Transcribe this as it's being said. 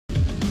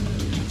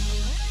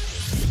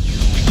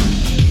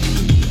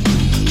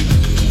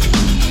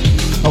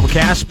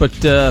Overcast, but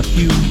a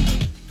few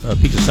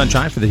peaks of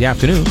sunshine for the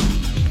afternoon.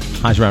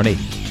 Highs around 8.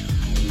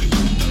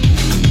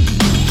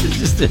 It's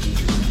just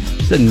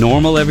a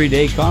normal,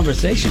 everyday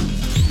conversation.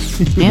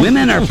 Yeah.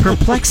 Women are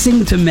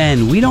perplexing to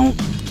men. We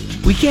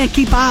can't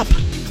keep up.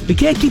 We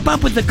can't keep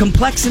up with the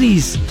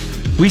complexities.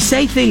 We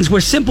say things,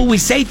 we're simple, we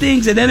say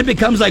things, and then it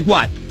becomes like,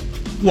 what?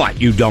 What,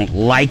 you don't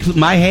like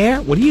my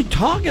hair? What are you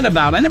talking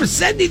about? I never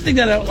said anything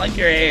that I don't like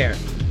your hair.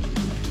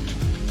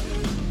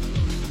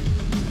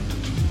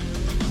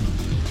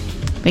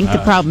 I think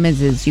the problem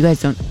is you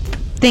guys don't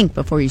think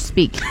before you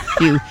speak.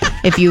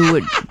 If you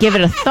would give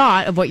it a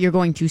thought of what you're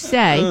going to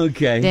say,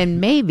 then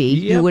maybe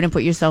you wouldn't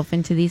put yourself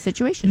into these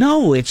situations.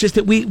 No, it's just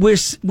that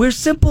we're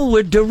simple,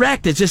 we're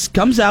direct. It just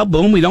comes out,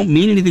 boom. We don't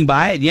mean anything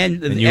by it.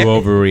 And you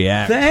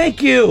overreact.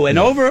 Thank you, and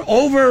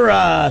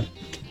overanalyze.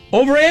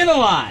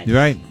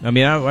 Right. I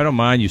mean, I don't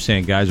mind you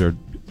saying guys are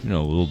a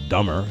little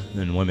dumber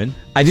than women.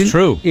 It's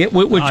true.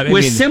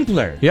 We're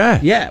simpler.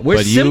 Yeah,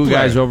 we're simpler. But you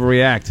guys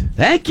overreact.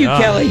 Thank you,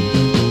 Kelly.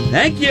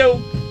 Thank you.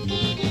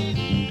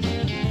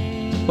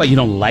 What, you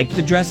don't like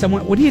the dress I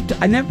want? What do you...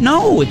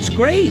 No, it's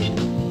great.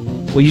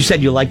 Well, you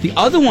said you liked the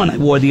other one I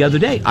wore the other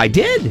day. I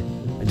did.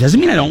 It doesn't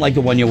mean I don't like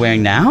the one you're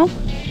wearing now.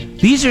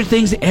 These are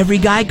things that every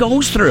guy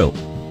goes through.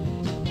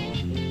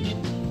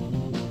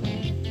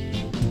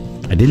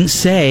 I didn't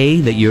say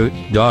that your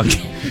dog...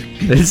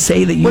 I didn't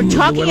say that you We're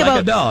talking were like about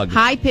a dog.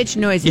 high-pitched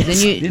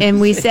noises, Yes.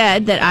 and we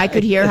said that I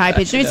could hear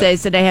high-pitched noises. I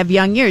said I have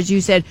young ears. You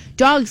said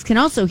dogs can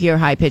also hear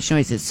high-pitched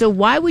noises. So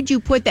why would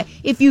you put that?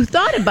 If you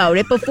thought about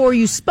it before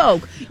you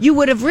spoke, you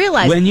would have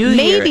realized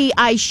maybe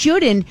I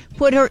shouldn't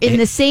put her in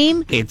the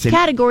same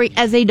category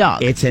as a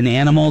dog. It's an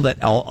animal that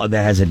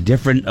has a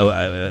different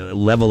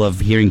level of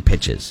hearing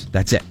pitches.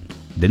 That's it.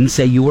 Didn't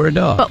say you were a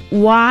dog. But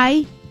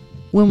why,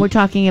 when we're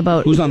talking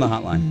about... Who's on the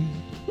hotline?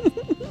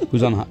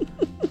 Who's on the hotline?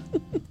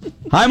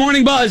 Hi,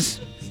 Morning Buzz.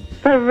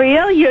 For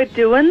real? You're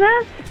doing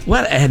this?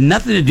 What? It had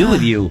nothing to do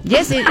with you.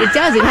 Yes, it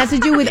does. It has to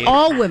do with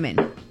all women.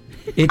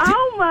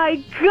 Oh,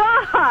 my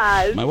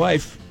God. My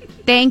wife.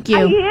 Thank you.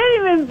 I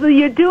can't even...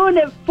 You're doing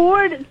it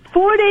 4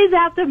 days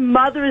after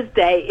Mother's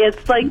Day.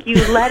 It's like you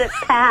let it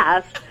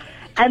pass,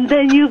 and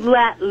then you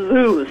let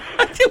loose.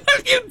 What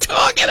are you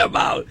talking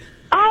about?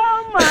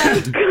 Oh, my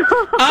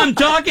God. I'm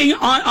talking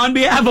on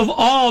behalf of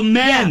all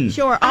men. Yeah,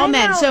 sure, all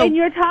men. So, and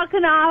you're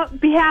talking on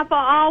behalf of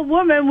all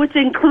women, which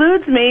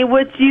includes me,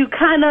 which you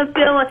kind of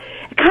feel like...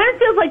 It kind of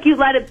feels like you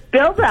let it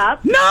build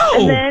up. No!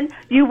 And then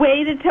you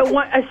waited to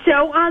a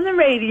show on the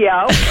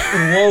radio,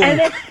 and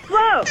it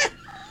explodes.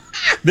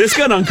 This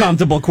got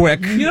uncomfortable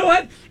quick. You know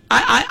what?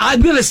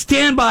 I'm going to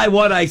stand by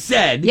what I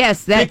said.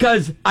 Yes,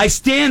 because I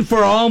stand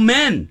for all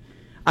men.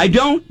 I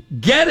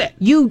don't get it.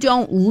 You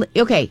don't...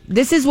 Okay,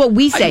 this is what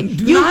we say.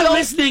 Not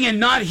listening and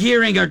not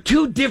hearing are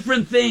two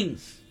different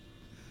things.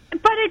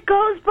 But it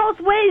goes both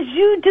ways.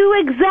 You do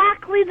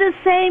exactly the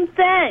same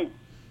thing.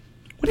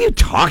 What are you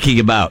talking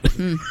about?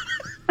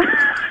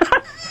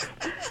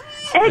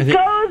 It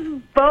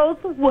goes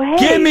both ways.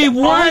 Give me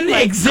one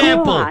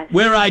example God.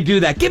 where I do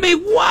that. Give me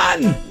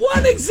one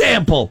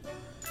example.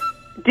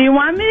 Do you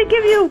want me to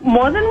give you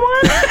more than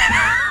one?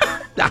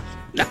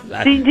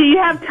 Do you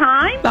have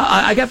time?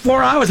 I got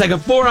 4 hours. I got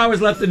 4 hours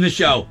left in the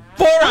show.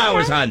 4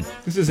 hours, hon.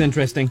 This is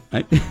interesting.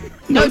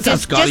 No,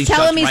 just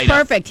tell him he's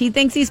perfect. He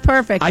thinks he's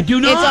perfect. I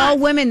do not. It's all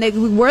women.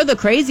 We're the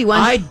crazy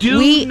ones. I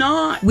do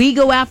not. We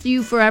go after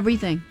you for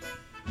everything.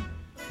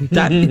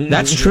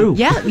 That's true.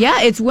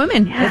 Yeah, it's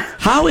women.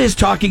 How is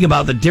talking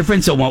about the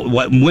difference of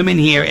what women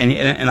hear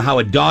and how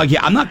a dog hear?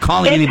 I'm not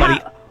calling anybody a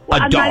dog.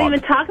 I'm not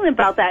even talking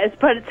about that.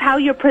 But it's how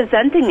you're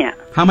presenting it.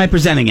 How am I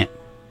presenting it?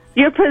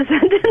 You're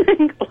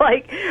presenting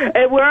like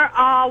we're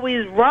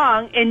always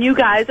wrong and you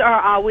guys are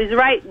always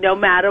right no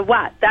matter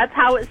what. That's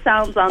how it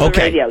sounds on the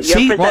radio.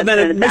 You're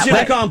presenting mission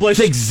accomplished.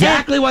 That's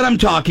exactly what I'm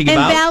talking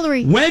about. And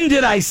Valerie. When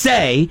did I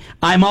say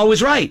I'm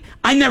always right?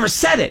 I never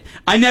said it.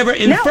 I never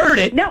inferred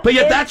it. No, but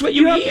yet that's what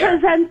you hear.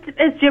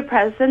 It's your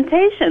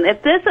presentation.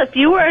 If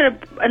you were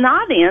an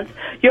audience,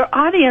 your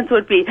audience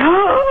would be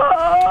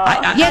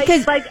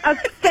like a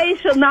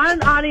facial, not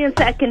an audience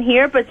that can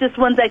hear, but just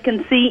ones that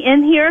can see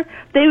in here.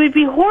 They would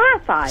be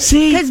horrified.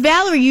 See? Because,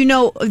 Valerie,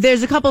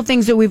 there's a couple of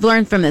things that we've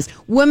learned from this.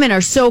 Women are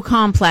so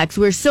complex.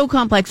 We're so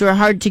complex. We're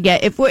hard to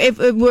get. If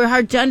we're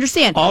hard to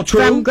understand. All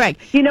true. From Greg.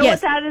 You know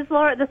what that is,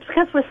 Laura? That's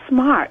because we're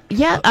smart.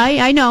 Yeah,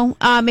 I know.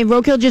 And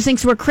Roadkill just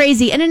thinks we're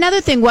crazy. And another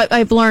thing, what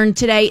I've learned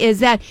today is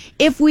that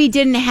if we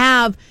didn't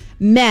have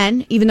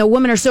men, even though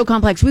women are so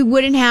complex, we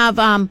wouldn't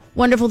have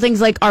wonderful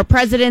things like our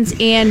presidents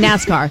and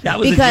NASCAR. That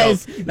was a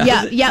joke.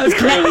 That was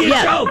clearly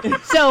a joke.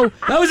 So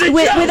that was a joke.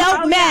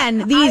 Without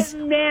men, these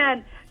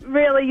man.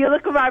 Really, you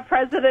look at our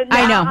president now.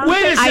 I know.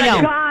 Wait a second. I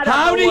know.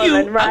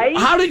 God,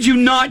 how did you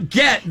not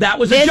get that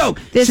was a joke?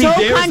 This See, whole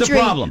there's country,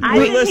 the problem. I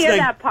didn't hear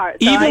that part.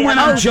 So Even when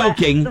I'm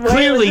joking,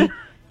 clearly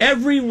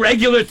every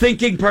regular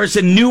thinking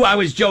person knew I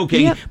was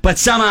joking, but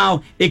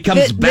somehow it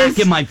comes back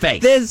in my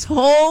face. This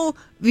whole,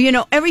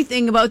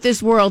 everything about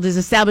this world is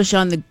established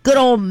on the good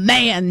old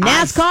man,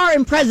 NASCAR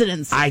and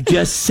presidents. I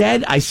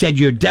said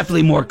you're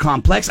definitely more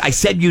complex. I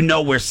said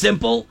we're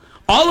simple.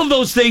 All of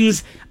those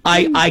things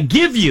I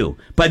give you,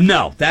 but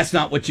no, that's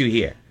not what you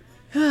hear.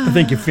 I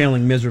think you're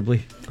failing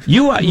miserably.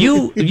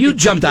 You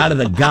jumped out of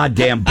the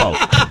goddamn boat.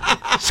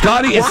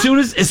 Scotty, as soon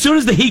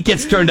as the heat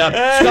gets turned up,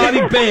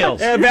 Scotty bails.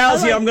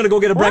 Val's here. I'm going to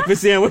go get a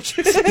breakfast sandwich.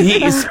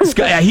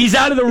 He's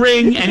out of the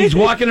ring, and he's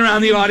walking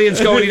around the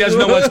audience going, he doesn't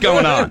know what's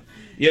going on.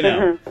 You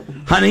know,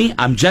 honey,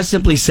 I'm just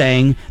simply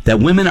saying that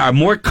women are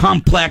more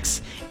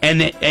complex,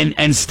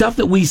 and stuff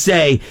that we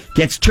say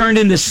gets turned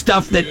into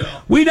stuff that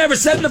we never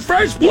said in the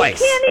first place.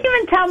 You can't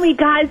even tell me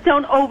guys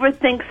don't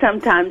overthink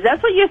sometimes.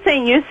 That's what you're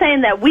saying. You're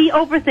saying that we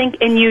overthink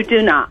and you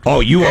do not. Oh,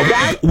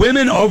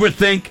 women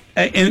overthink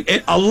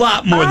a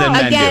lot more than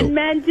men do. Again,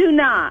 men do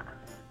not.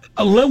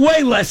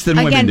 Way less than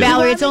women do. Again,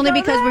 Valerie, it's only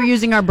because we're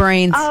using our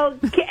brains. Oh,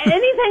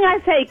 anything I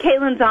say,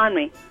 Caitlin's on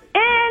me.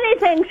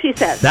 Anything she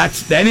says.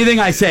 That's anything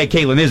I say,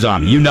 Caitlin is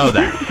on me. You know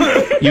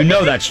that. You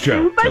know that's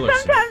true. But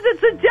sometimes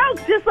it's a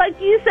joke, just like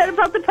you said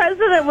about the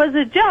president was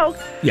a joke.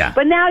 Yeah.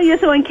 But now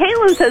so when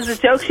Caitlin says a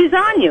joke, she's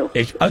on you.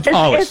 It's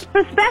always. It's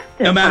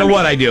perspective. No matter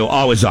what I do,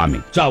 always on me.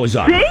 It's always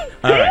on me. See?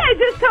 Right. I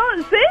just told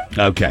him.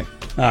 See? Okay.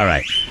 All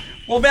right.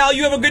 Well, Val,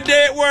 you have a good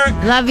day at work.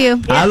 Love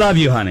you. I love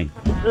you, honey.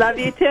 Love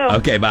you too.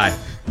 Okay, bye.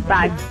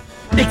 Bye.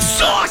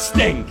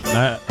 Exhausting.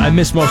 I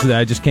missed most of that.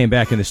 I just came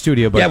back in the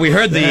studio. But yeah, we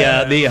heard the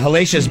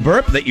hellacious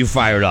burp that you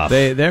fired off.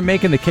 They're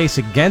making the case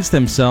against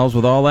themselves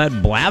with all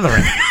that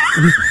blathering.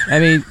 I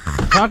mean,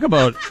 talk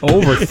about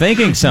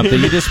overthinking something.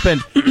 You just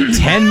spent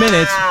 10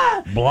 minutes,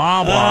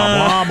 blah,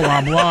 blah, blah,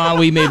 blah, blah.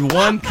 We made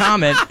one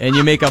comment, and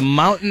you make a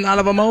mountain out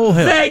of a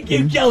molehill. Thank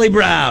you, Kelly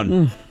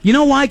Brown. You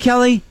know why,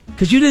 Kelly?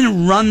 Because you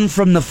didn't run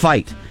from the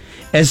fight.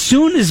 As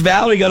soon as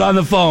Valerie got on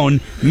the phone,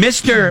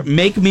 Mr.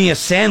 Make Me a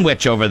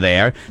Sandwich over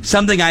there,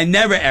 something I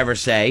never ever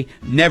say,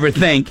 never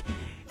think,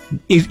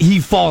 he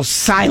falls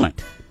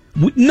silent.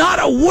 Not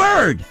a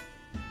word.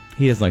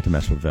 He doesn't like to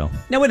mess with Val.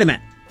 Now, wait a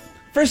minute.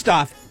 First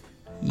off,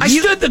 I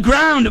stood the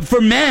ground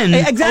for men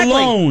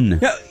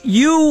alone.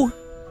 You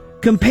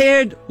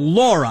compared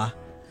Laura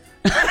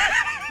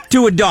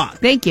to a dog.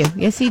 Thank you.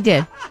 Yes, he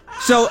did.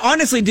 So,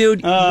 honestly,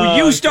 dude,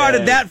 you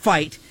started that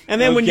fight, and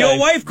then when your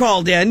wife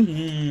called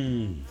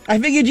in, I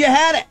figured you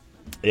had it.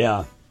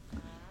 Yeah.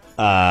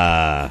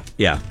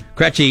 Yeah.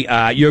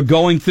 Kretchy, you're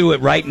going through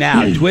it right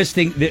now,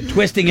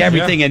 twisting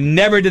everything, and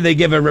never did they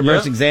give a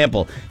reverse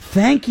example.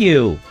 Thank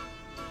you.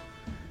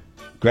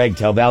 Greg,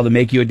 tell Val to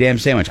make you a damn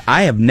sandwich.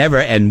 I have never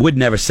and would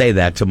never say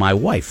that to my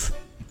wife.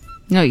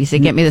 No, you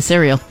said get me the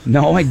cereal.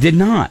 No, I did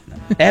not.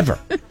 Ever.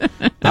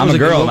 I'm a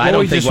girl. What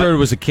we just heard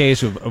was a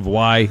case of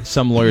why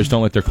some lawyers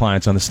don't let their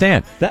clients on the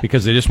stand.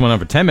 Because they just went on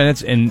for 10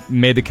 minutes and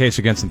made the case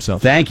against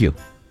themselves. Thank you.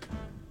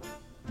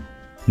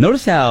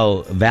 Notice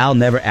how Val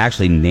never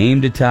actually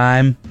named a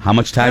time. How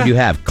much time do you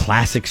have?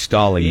 Classic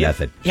stalling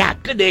method. Yeah,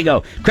 good. There you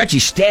go.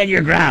 Kretchy, stand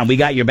your ground. We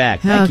got your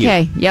back. Thank you.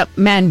 Okay. Yep.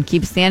 Men,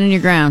 keep standing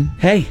your ground.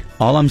 Hey,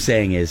 all I'm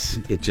saying is,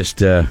 it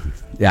just,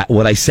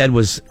 what I said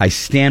was, I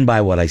stand by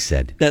what I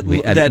said. That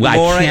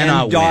Laura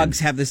and dogs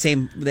have the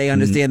same, they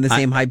understand the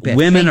same high pitch.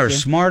 Women are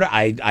smarter.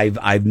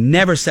 I've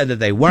never said that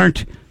they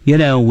weren't. You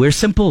know, we're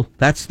simple.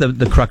 That's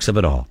the crux of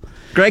it all.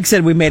 Greg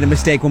said we made a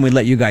mistake when we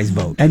let you guys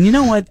vote. And you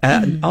know what?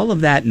 All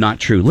of that,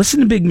 not true. Listen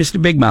to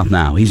Mr. Big Mouth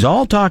now. He's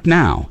all talk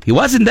now. He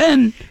wasn't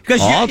then.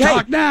 All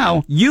talk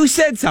now. You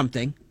said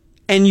something,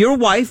 and your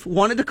wife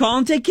wanted to call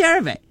and take care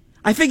of it.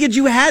 I figured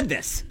you had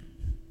this.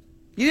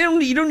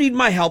 You don't need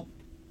my help.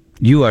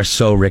 You are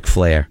so Ric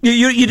Flair.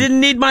 You didn't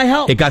need my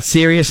help. It got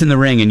serious in the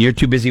ring, and you're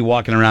too busy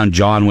walking around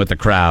John with the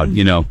crowd.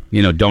 You know,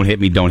 don't hit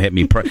me,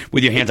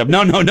 with your hands up.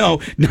 No,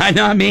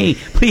 not me.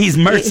 Please,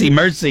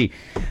 mercy.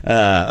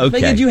 Okay.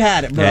 Figured you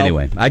had it, bro.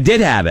 Anyway, I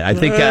did have it. I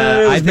think.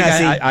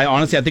 I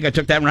honestly, I think I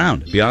took that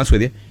round. To be honest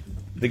with you,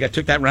 I think I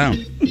took that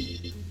round.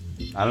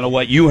 I don't know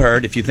what you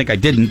heard. If you think I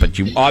didn't, but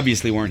you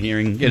obviously weren't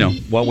hearing.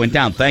 What went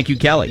down. Thank you,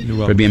 Kelly,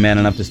 for being man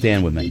enough to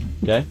stand with me.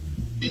 Okay.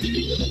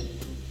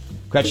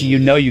 Kretchy,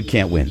 you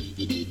can't win.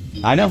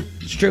 I know.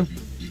 It's true.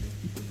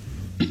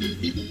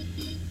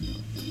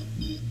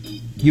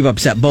 You've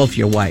upset both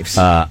your wives.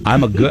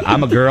 I'm a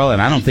girl, and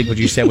I don't think what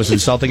you said was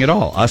insulting at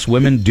all. Us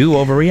women do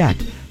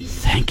overreact.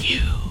 Thank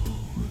you.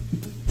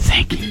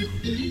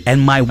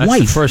 And my That's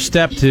wife. The first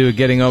step to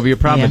getting over your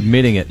problem,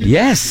 admitting it.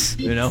 Yes.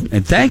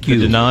 And thank you.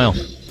 The denial.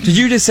 Did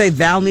you just say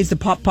Val needs to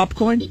pop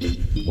popcorn?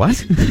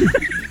 What?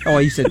 Oh,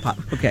 you said pop.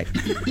 Okay.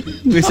 You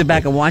want to sit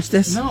back and watch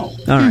this? No.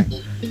 All right.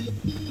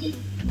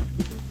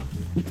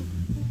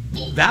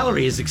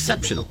 Valerie is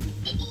exceptional.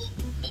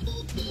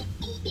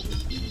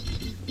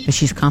 But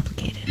she's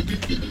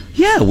complicated.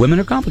 Yeah, women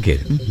are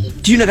complicated.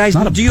 Do you guys?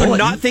 Do you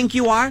not think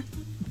you are?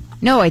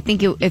 No, I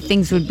think if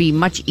things would be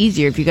much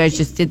easier if you guys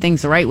just did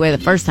things the right way the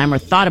first time or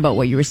thought about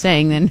what you were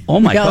saying. Then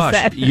oh my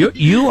gosh,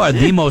 you are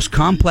the most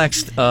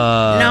complex.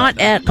 Not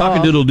at all.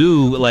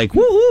 Cock-a-doodle-doo, like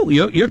woo.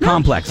 You're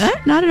complex.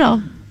 Not at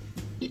all.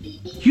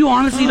 You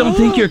honestly don't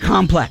think you're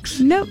complex?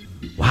 Nope.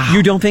 Wow.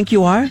 You don't think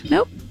you are?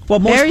 Nope. Well,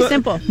 very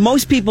simple.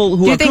 Most people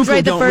who are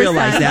cuckoo don't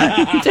realize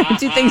that.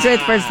 Do things right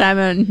the first time,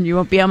 and you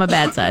won't be on my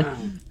bad side.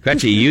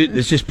 Gretchen,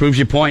 this just proves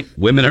your point.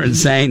 Women are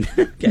insane.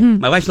 Okay.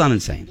 My wife's not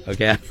insane.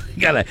 Okay,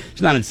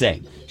 she's not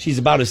insane. She's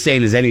about as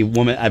sane as any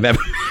woman I've ever.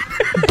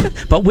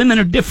 But women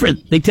are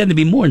different. They tend to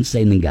be more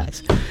insane than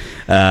guys.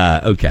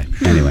 Okay.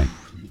 Anyway.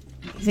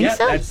 Think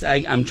so?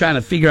 I'm trying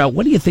to figure out.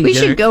 What do you think? We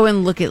should go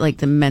and look at like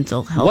the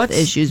mental health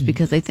issues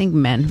because I think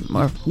men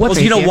are. Well,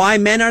 you know why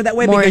men are that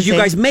way? Because you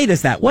guys made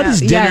us that way. What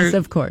is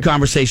dinner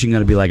conversation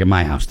going to be like at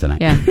my house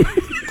tonight? Yeah.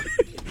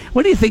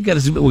 What do you think we're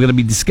going to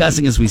be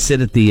discussing as we sit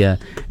at the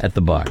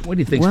bar? What do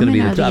you think is going to be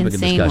the topic of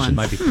discussion?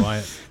 Might be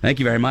quiet. Thank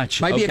you very much.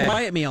 Might be a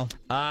quiet meal.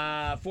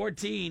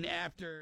 14 after.